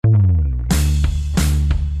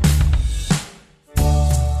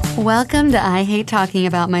Welcome to I Hate Talking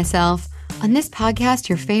About Myself. On this podcast,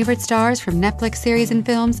 your favorite stars from Netflix series and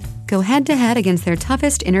films go head-to-head against their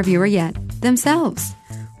toughest interviewer yet, themselves.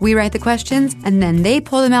 We write the questions, and then they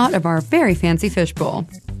pull them out of our very fancy fishbowl.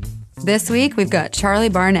 This week, we've got Charlie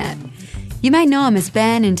Barnett. You might know him as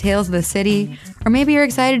Ben in Tales of the City, or maybe you're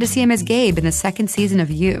excited to see him as Gabe in the second season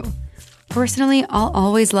of You. Personally, I'll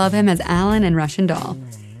always love him as Alan in Russian Doll.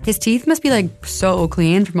 His teeth must be so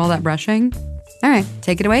clean from all that brushing. All right,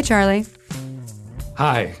 take it away, Charlie.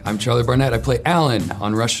 Hi, I'm Charlie Barnett. I play Alan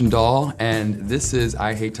on Russian Doll, and this is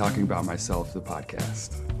I Hate Talking About Myself, the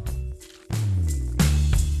podcast.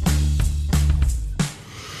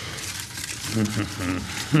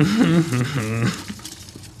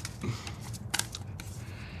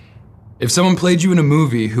 If someone played you in a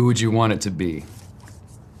movie, who would you want it to be?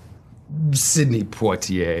 Sidney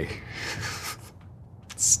Poitier.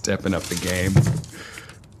 Stepping up the game.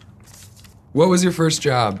 What was your first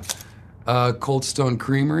job? Cold Stone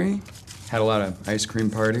Creamery. Had a lot of ice cream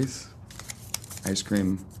parties. Ice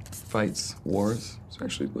cream fights, wars. It's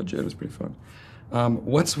actually legit, it was pretty fun.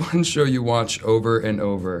 What's one show you watch over and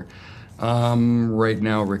over? Right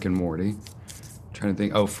now, Rick and Morty. Trying to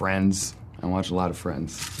think, Friends. I watch a lot of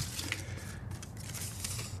Friends.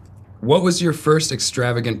 What was your first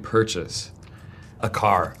extravagant purchase? A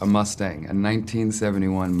car, a Mustang, a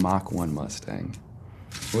 1971 Mach 1 Mustang.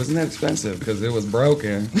 It wasn't that expensive because it was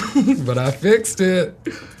broken, but I fixed it.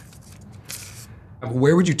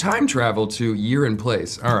 Where would you time travel to, year and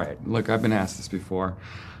place? All right, look, I've been asked this before.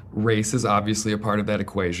 Race is obviously a part of that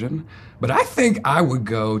equation, but I think I would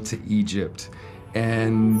go to Egypt,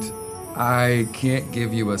 and I can't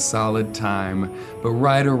give you a solid time, but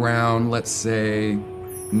right around, let's say,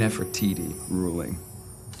 Nefertiti ruling.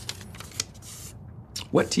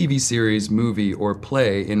 What TV series, movie, or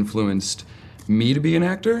play influenced me to be an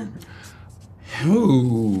actor?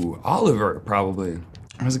 Ooh, Oliver, probably. When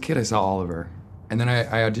I was a kid, I saw Oliver. And then I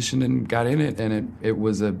auditioned and got in it, and it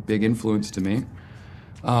was a big influence to me.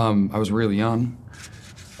 I was really young.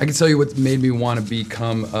 I can tell you what made me want to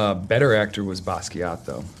become a better actor was Basquiat,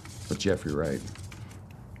 though, with Jeffrey Wright.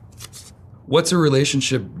 What's a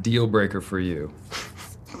relationship deal breaker for you?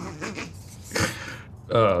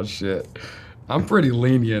 Oh, shit. I'm pretty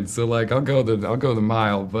lenient, so I'll go the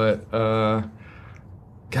mile, but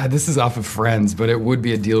God, this is off of Friends, but it would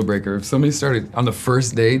be a deal breaker. If somebody on the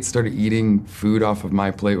first date, started eating food off of my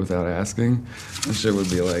plate without asking, that shit would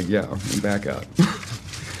be back up.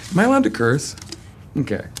 Am I allowed to curse?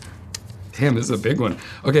 Okay. Damn, this is a big one.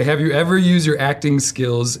 Okay, have you ever used your acting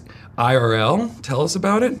skills IRL? Tell us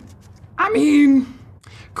about it.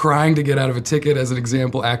 Crying to get out of a ticket, as an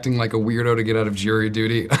example, acting like a weirdo to get out of jury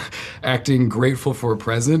duty, acting grateful for a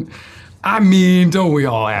present. Don't we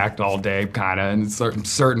all act all day, kinda, in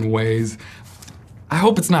certain ways? I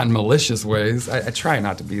hope it's not in malicious ways. I try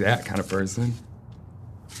not to be that kind of person.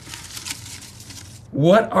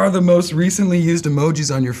 What are the most recently used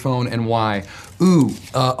emojis on your phone and why?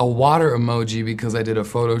 A water emoji because I did a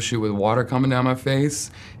photo shoot with water coming down my face,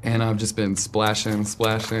 and I've just been splashing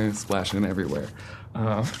everywhere.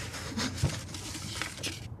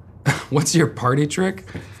 What's your party trick?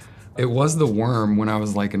 It was the worm when I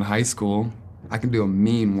was in high school. I can do a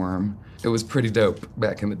mean worm. It was pretty dope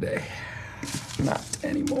back in the day. Not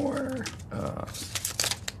anymore.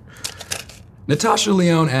 Natasha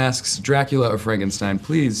Leone asks, Dracula or Frankenstein?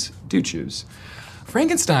 Please do choose.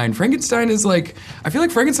 Frankenstein. Frankenstein is I feel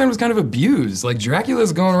like Frankenstein was kind of abused.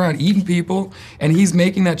 Dracula's going around eating people, and he's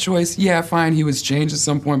making that choice. Yeah, fine, he was changed at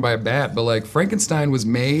some point by a bat, but Frankenstein was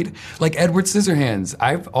made like Edward Scissorhands.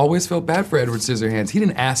 I've always felt bad for Edward Scissorhands. He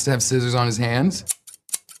didn't ask to have scissors on his hands.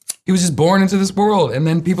 He was just born into this world, and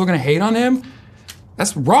then people are gonna hate on him?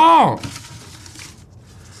 That's wrong.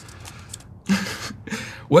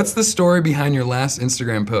 What's the story behind your last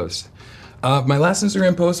Instagram post? My last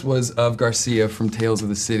Instagram post was of Garcia from Tales of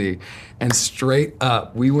the City, and straight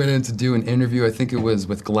up, we went in to do an interview. I think it was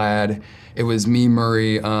with GLAAD. It was me,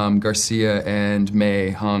 Murray, Garcia, and May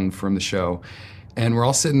Hung from the show. And we're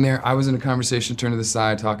all sitting there. I was in a conversation, turned to the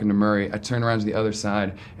side, talking to Murray. I turned around to the other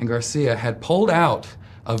side, and Garcia had pulled out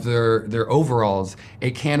of their overalls a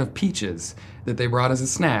can of peaches that they brought as a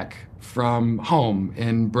snack from home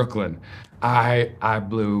in Brooklyn. I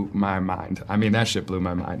blew my mind. That shit blew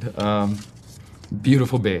my mind.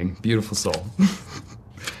 Beautiful being, beautiful soul.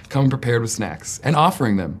 Coming prepared with snacks and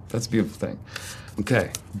offering them. That's a beautiful thing.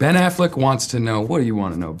 Okay, Ben Affleck wants to know, what do you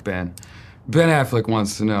want to know, Ben? Ben Affleck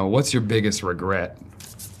wants to know, what's your biggest regret?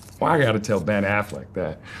 Well, I gotta tell Ben Affleck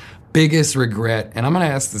that. Biggest regret, and I'm gonna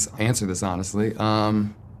answer this honestly.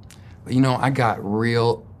 I got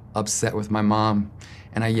real upset with my mom,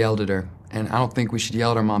 and I yelled at her. and I don't think we should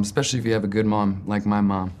yell at our mom, especially if you have a good mom like my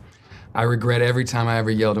mom. I regret every time I ever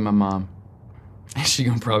yelled at my mom. She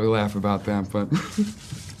gonna probably laugh about that, but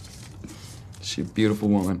she's a beautiful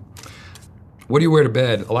woman. What do you wear to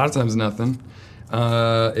bed? A lot of times nothing.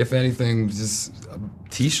 If anything, just a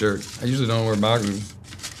t-shirt. I usually don't wear boxers.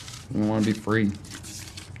 I want to be free.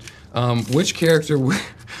 Which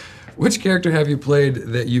character have you played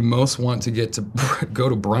that you most want to get to go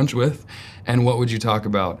to brunch with, and what would you talk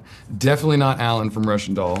about? Definitely not Alan from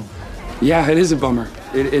Russian Doll. Yeah, it is a bummer.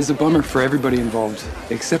 It is a bummer for everybody involved,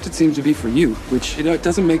 except it seems to be for you, which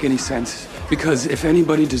doesn't make any sense. Because if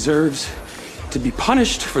anybody deserves to be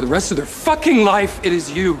punished for the rest of their fucking life, it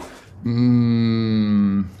is you.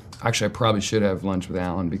 Actually, I probably should have lunch with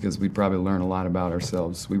Alan because we'd probably learn a lot about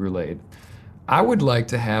ourselves. We relate. I would like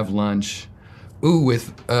to have lunch,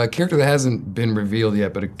 with a character that hasn't been revealed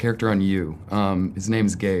yet, but a character on You. His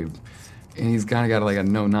name's Gabe, and he's kind of got like a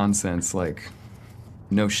no-nonsense, like,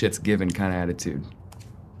 no shit's given kind of attitude.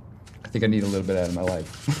 I think I need a little bit out of my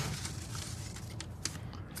life.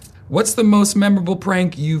 What's the most memorable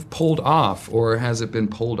prank you've pulled off, or has it been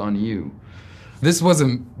pulled on you? This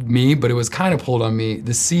wasn't me, but it was kind of pulled on me.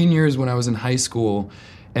 The seniors, when I was in high school,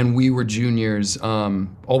 and we were juniors,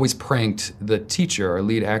 always pranked the teacher, our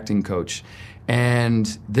lead acting coach.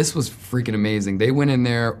 And this was freaking amazing. They went in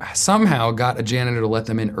there, somehow got a janitor to let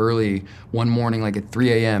them in early one morning, like at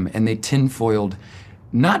 3 a.m., and they tinfoiled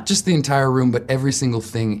not just the entire room, but every single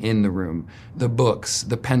thing in the room. The books,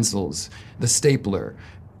 the pencils, the stapler,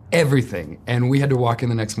 everything. And we had to walk in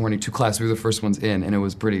the next morning to class. We were the first ones in, and it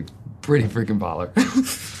was pretty freaking baller.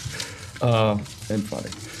 And funny.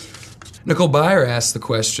 Nicole Byer asked the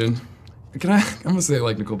question. I'm gonna say it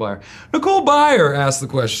like Nicole Byer. Nicole Byer asked the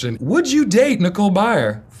question, would you date Nicole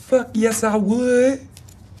Byer? Fuck yes, I would.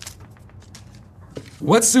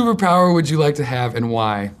 What superpower would you like to have and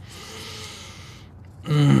why?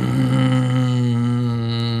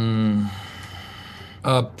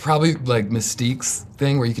 Probably like Mystique's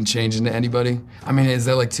thing where you can change into anybody. I mean, is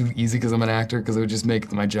that like too easy because I'm an actor? Because it would just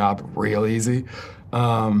make my job real easy.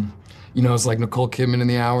 It's like Nicole Kidman in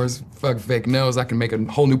The Hours. Fuck fake nose, I can make a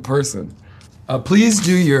whole new person. Please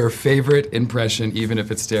do your favorite impression, even if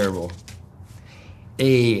it's terrible.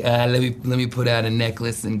 Hey, let me put out a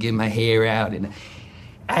necklace and get my hair out and.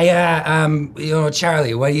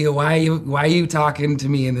 Charlie, why are you talking to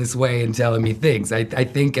me in this way and telling me things? I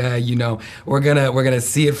think, we're gonna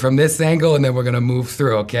see it from this angle and then we're gonna move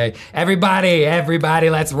through, okay? Everybody,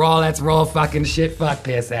 let's roll fucking shit, fuck,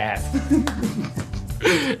 piss ass.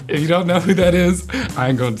 If you don't know who that is, I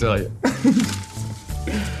ain't gonna tell you.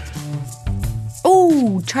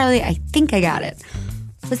 Oh, Charlie, I think I got it.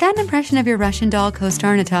 Was that an impression of your Russian Doll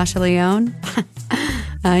co-star Natasha Lyonne?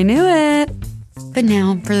 I knew it. But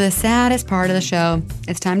now, for the saddest part of the show,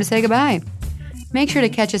 it's time to say goodbye. Make sure to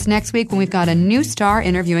catch us next week when we've got a new star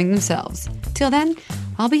interviewing themselves. Till then,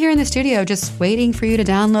 I'll be here in the studio just waiting for you to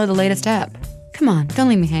download the latest app. Come on, don't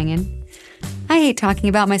leave me hanging. I Hate Talking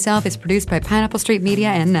About Myself is produced by Pineapple Street Media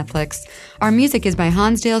and Netflix. Our music is by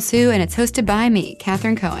Hansdale Sue, and it's hosted by me,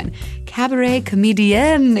 Catherine Cohen, cabaret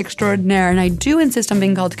comedienne extraordinaire. And I do insist on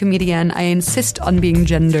being called comedienne. I insist on being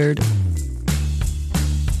gendered.